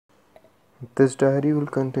This diary will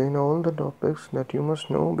contain all the topics that you must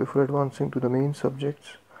know before advancing to the main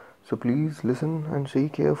subjects, so please listen and see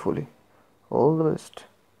carefully. All the best.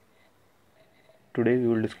 Today we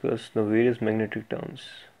will discuss the various magnetic terms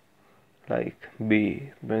like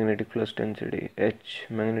B, magnetic flux density, H,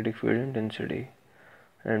 magnetic field intensity,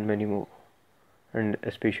 and many more, and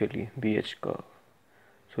especially BH curve.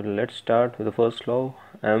 So let's start with the first law,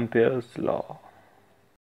 Ampere's law.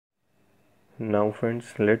 Now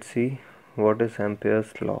friends, let's see what is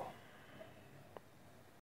Ampere's law.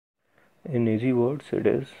 In easy words, it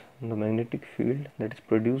is the magnetic field that is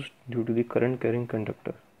produced due to the current carrying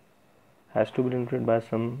conductor has to be limited by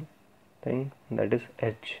something that is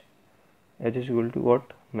H. H is equal to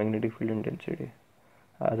what? Magnetic field intensity,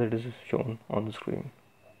 as it is shown on the screen.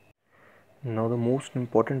 Now the most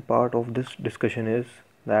important part of this discussion is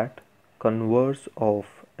that converse of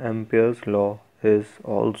Ampere's law is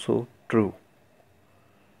also true.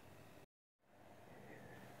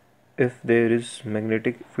 If there is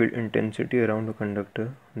magnetic field intensity around a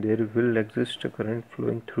conductor, there will exist a current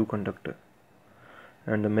flowing through conductor.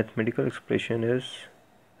 And the mathematical expression is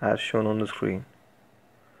as shown on the screen.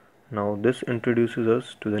 Now this introduces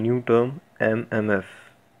us to the new term MMF.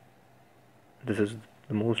 This is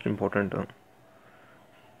the most important term.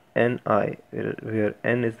 Ni, where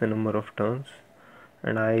N is the number of turns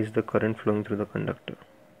and I is the current flowing through the conductor.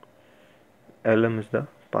 Lm is the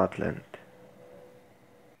path length.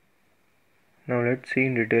 Now let's see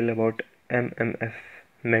in detail about MMF,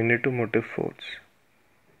 magnetomotive force.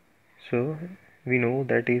 So we know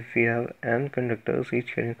that if we have n conductors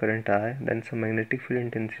each carrying current I, then some magnetic field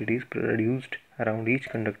intensity is produced around each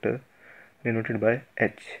conductor denoted by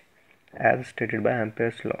H, as stated by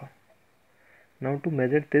Ampere's law. Now to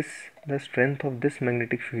measure the strength of this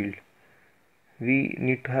magnetic field, we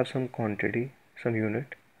need to have some quantity, some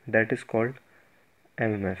unit that is called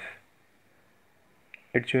MMF.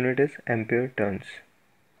 Its unit is ampere turns.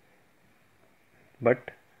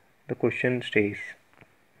 But the question stays,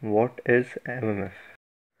 what is MMF?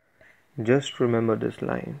 Just remember this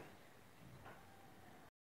line.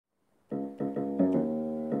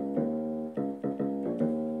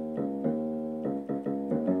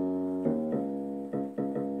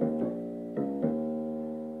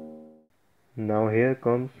 Now here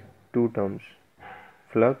comes two terms,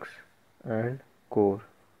 flux and core.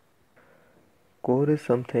 Core is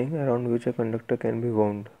something around which a conductor can be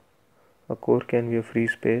wound. A core can be a free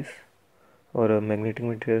space or a magnetic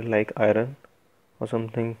material like iron or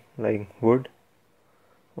something like wood.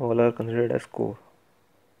 All are considered as core.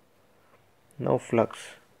 Now flux.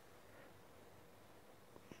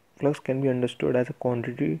 Flux can be understood as a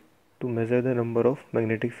quantity to measure the number of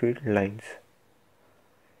magnetic field lines.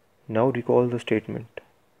 Now recall the statement.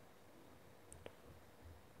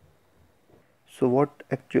 So what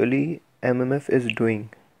actually MMF is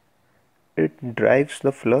doing? It drives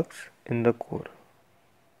the flux in the core.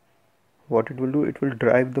 What it will do? It will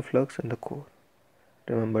drive the flux in the core.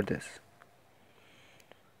 Remember this.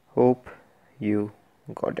 Hope you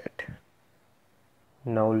got it.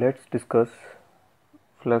 Now let's discuss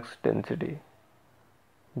flux density.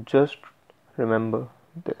 Just remember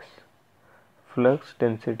this. Flux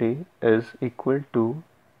density is equal to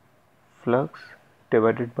flux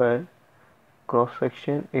divided by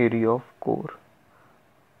cross-section area of core,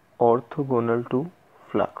 orthogonal to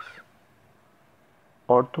flux.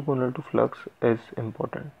 Orthogonal to flux is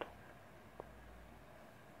important.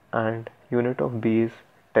 And unit of B is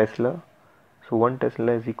Tesla. So 1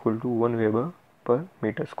 Tesla is equal to 1 Weber per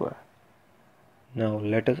meter square. Now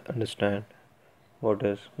let us understand what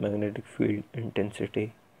is magnetic field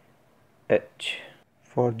intensity H.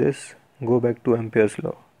 For this, go back to Ampere's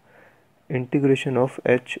law. Integration of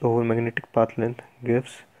H over magnetic path length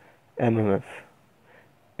gives MMF.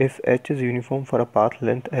 If H is uniform for a path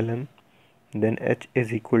length Lm, then H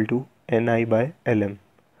is equal to Ni by Lm.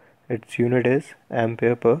 Its unit is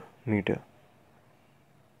ampere per meter.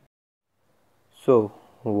 So,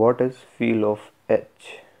 what is field of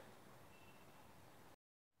H?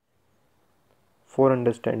 For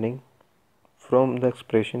understanding, from the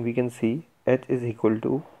expression we can see H is equal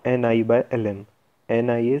to Ni by Lm.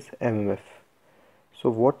 Ni is MMF. So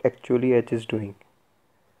what actually H is doing?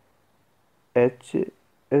 H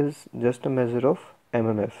is just a measure of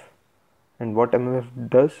MMF. And what MMF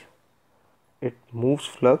does? It moves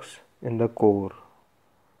flux in the core.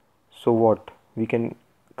 So what? We can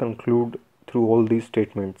conclude through all these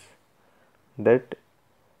statements that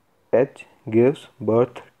H gives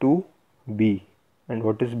birth to B. And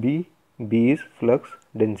what is B? B is flux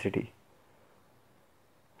density.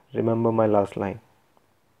 Remember my last line.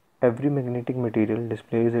 Every magnetic material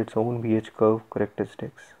displays its own BH curve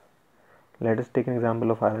characteristics. Let us take an example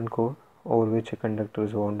of iron core over which a conductor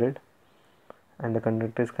is wounded, and the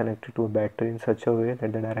conductor is connected to a battery in such a way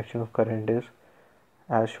that the direction of current is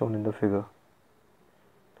as shown in the figure.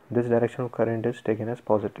 This direction of current is taken as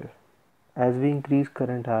positive. As we increase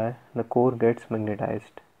current high, the core gets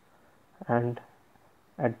magnetized, and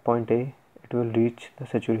at point A it will reach the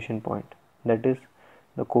saturation point, that is,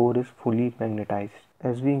 the core is fully magnetized.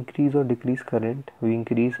 As we increase or decrease current, we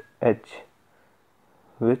increase H,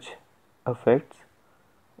 which affects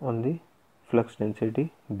on the flux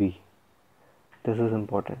density B. This is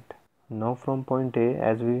important. Now from point A,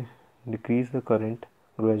 as we decrease the current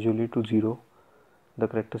gradually to 0, the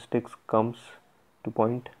characteristics comes to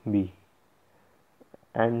point B,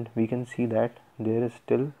 and we can see that there is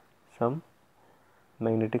still some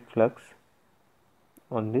magnetic flux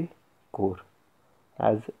on the core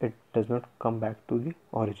as it does not come back to the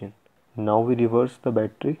origin. Now we reverse the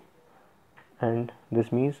battery, and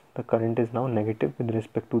this means the current is now negative with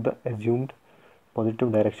respect to the assumed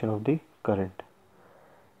positive direction of the current.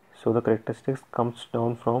 So the characteristics comes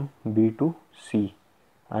down from B to C,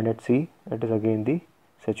 and at C it is again the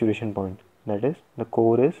saturation point, that is, the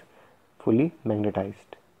core is fully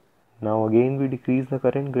magnetized. Now again we decrease the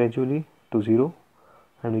current gradually to 0,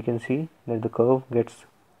 and we can see that the curve gets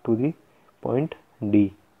to the point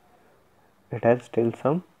D. It has still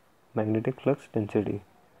some magnetic flux density.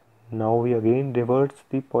 Now we again reverse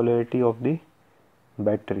the polarity of the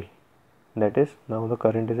battery, that is, now the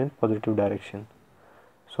current is in positive direction.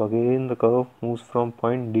 So again the curve moves from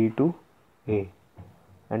point D to A,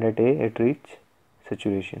 and at A it reaches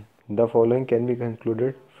saturation. The following can be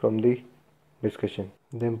concluded from the discussion.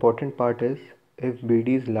 The important part is, if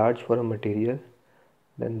BD is large for a material,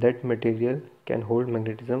 then that material can hold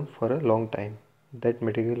magnetism for a long time. That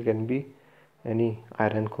material can be any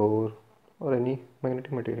iron core or any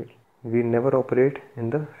magnetic material. We never operate in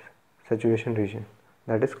the saturation region,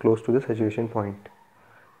 that is close to the saturation point.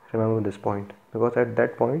 Remember this point, because at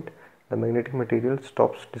that point the magnetic material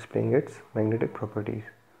stops displaying its magnetic properties.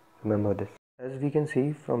 Remember this. As we can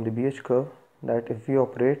see from the BH curve, that if we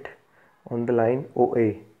operate on the line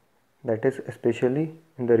OA, that is especially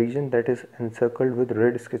in the region that is encircled with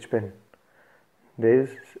red sketch pen, there is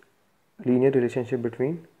linear relationship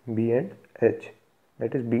between B and H,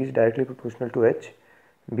 that is B is directly proportional to H.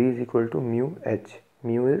 B is equal to mu H.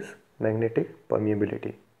 Mu is magnetic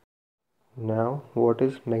permeability. Now what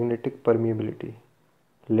is magnetic permeability?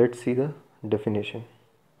 Let's see the definition.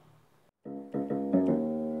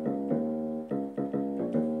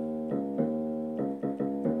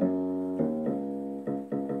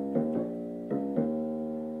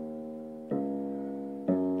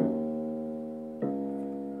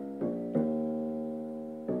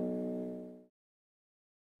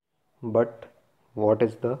 But what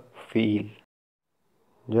is the feel?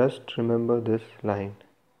 Just remember this line.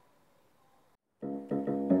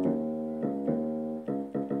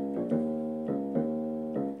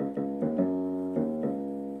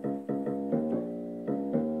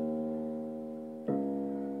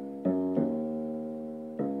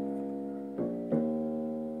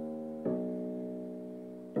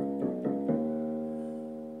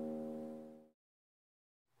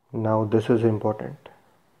 Now this is important.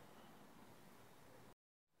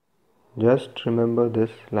 Just remember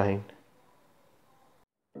this line.